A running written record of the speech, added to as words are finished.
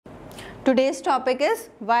Today's topic is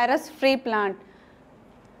virus-free plant.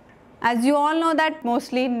 As you all know that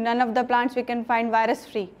mostly none of the plants we can find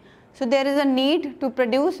virus-free. So there is a need to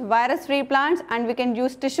produce virus-free plants, and we can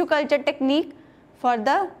use tissue culture technique for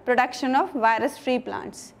the production of virus-free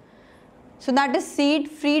plants. So that is seed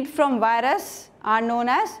freed from virus are known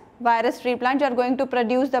as virus-free plants. You are going to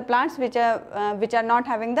produce the plants which are not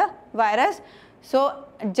having the virus. So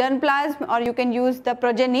germplasm, or you can use the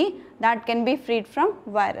progeny that can be freed from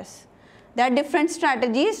virus. There are different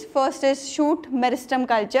strategies. First is shoot meristem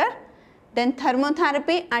culture, then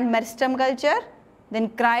thermotherapy and meristem culture, then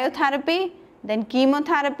cryotherapy, then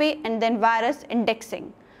chemotherapy, and then virus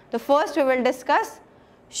indexing. The first we will discuss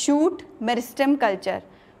shoot meristem culture.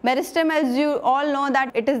 Meristem, as you all know,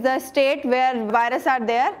 that it is the state where viruses are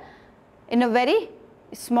there in a very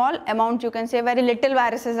small amount, you can say very little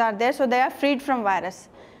viruses are there, so they are freed from virus.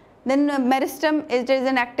 Then meristem, it is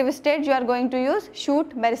an active state, you are going to use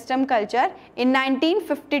shoot meristem culture. In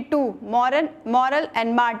 1952, Morrell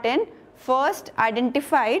and Martin first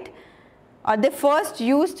identified, or they first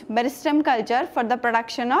used meristem culture for the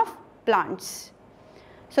production of plants.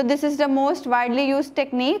 So this is the most widely used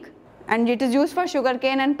technique, and it is used for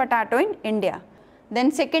sugarcane and potato in India.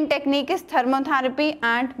 Then second technique is thermotherapy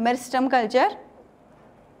and meristem culture.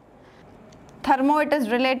 Thermo, it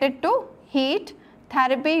is related to heat.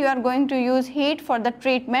 Therapy, you are going to use heat for the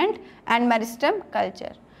treatment, and meristem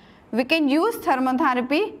culture. We can use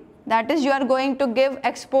thermotherapy, that is you are going to give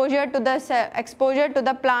exposure to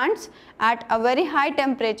the plants at a very high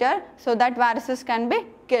temperature so that viruses can be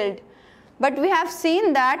killed. But we have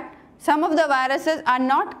seen that some of the viruses are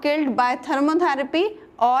not killed by thermotherapy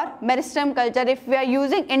or meristem culture. If we are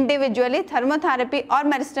using individually thermotherapy or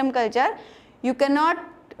meristem culture, you cannot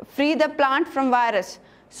free the plant from virus.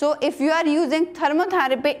 So if you are using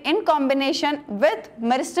thermotherapy in combination with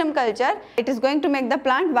meristem culture, it is going to make the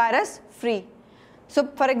plant virus free. So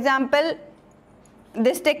for example,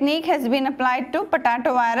 this technique has been applied to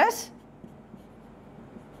potato virus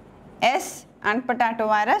S and potato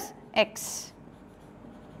virus X.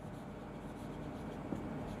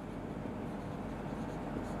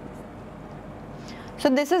 So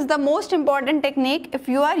this is the most important technique if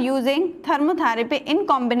you are using thermotherapy in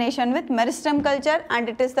combination with meristem culture, and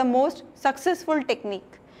it is the most successful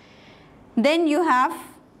technique. Then you have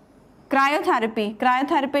cryotherapy.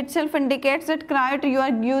 Cryotherapy itself indicates that you are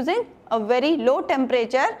using a very low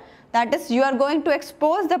temperature, that is you are going to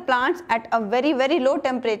expose the plants at a very low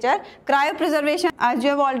temperature. Cryopreservation, as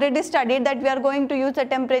you have already studied, that we are going to use the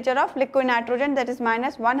temperature of liquid nitrogen, that is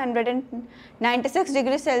minus 196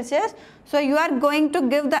 degrees Celsius. So you are going to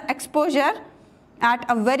give the exposure at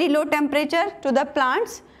a very low temperature to the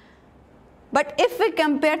plants. But if we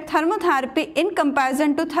compare thermotherapy in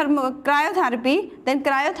comparison to cryotherapy, then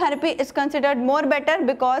cryotherapy is considered more better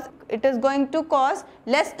because it is going to cause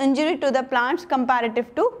less injury to the plants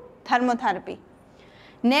comparative to thermotherapy.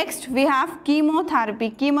 Next we have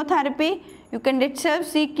chemotherapy. Chemotherapy, you can itself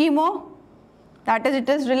see chemo, that is it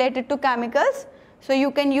is related to chemicals. So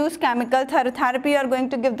you can use chemical therapy, you are going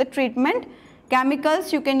to give the treatment.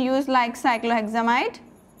 Chemicals you can use like cyclohexamide,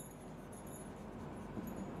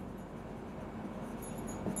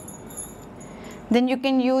 then you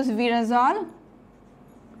can use virazole,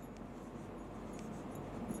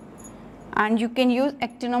 and you can use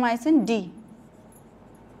actinomycin D.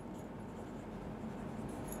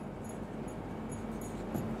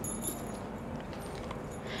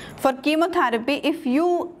 For chemotherapy, if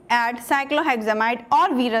you add cyclohexamide or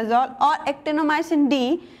virazole or actinomycin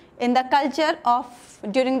D in the culture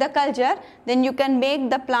during the culture, then you can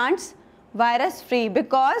make the plants virus free,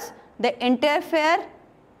 because they interfere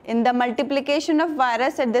in the multiplication of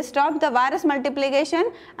virus, and they stop the virus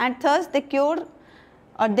multiplication, and thus they cure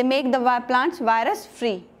or they make the plants virus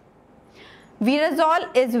free.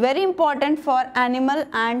 Virazole is very important for animal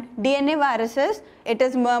and DNA viruses. It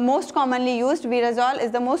is most commonly used. Virazole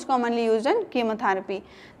is the most commonly used in chemotherapy.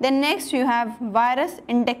 Then next you have virus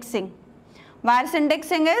indexing. Virus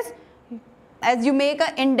indexing is, as you make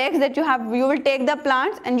an index that you will take the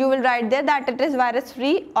plants and you will write there that it is virus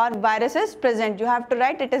free or virus is present. You have to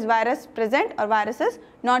write it is virus present or virus is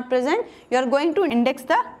not present. You are going to index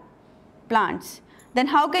the plants. Then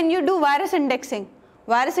how can you do virus indexing?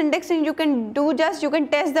 Virus indexing you can do you can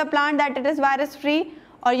test the plant that it is virus free,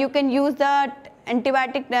 or you can use the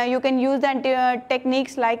antibiotic, you can use the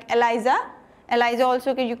techniques like ELISA. ELISA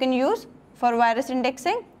also you can use for virus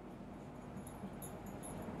indexing.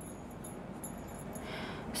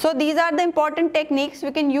 So these are the important techniques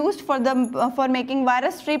we can use for making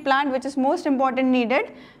virus free plant, which is most important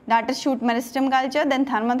needed. that is shoot meristem culture, then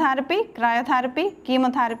thermotherapy, cryotherapy,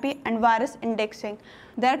 chemotherapy and virus indexing.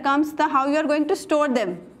 There comes the how you are going to store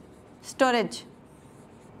them. Storage.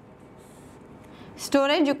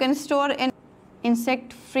 Storage you can store in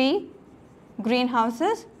insect free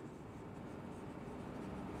greenhouses,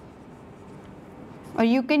 or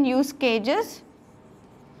you can use cages,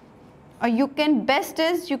 or you can best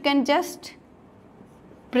is you can just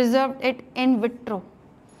preserve it in vitro.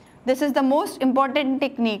 This is the most important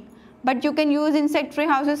technique, but you can use insect free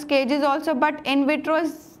houses, cages also, but in vitro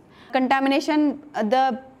is contamination,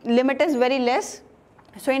 the limit is very less,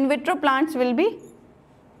 so in vitro plants will be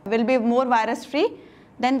more virus free.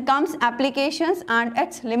 Then comes applications and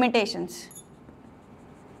its limitations.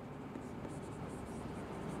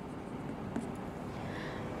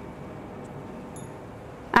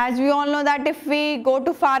 As we all know that if we go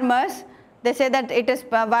to farmers, they say that it is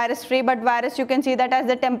virus free, but virus, you can see that as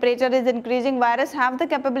the temperature is increasing, virus have the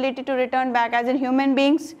capability to return back. As in human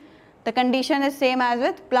beings, the condition is same as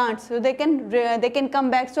with plants, so they can come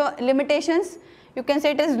back. So limitations, you can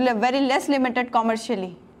say it is very less limited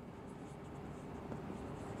commercially.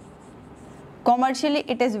 Commercially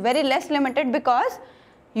it is very less limited because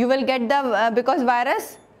you will get the because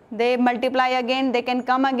virus, they multiply again, they can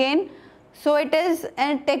come again. So it is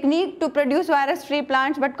a technique to produce virus free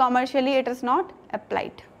plants, but commercially it is not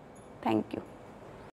applied. Thank you.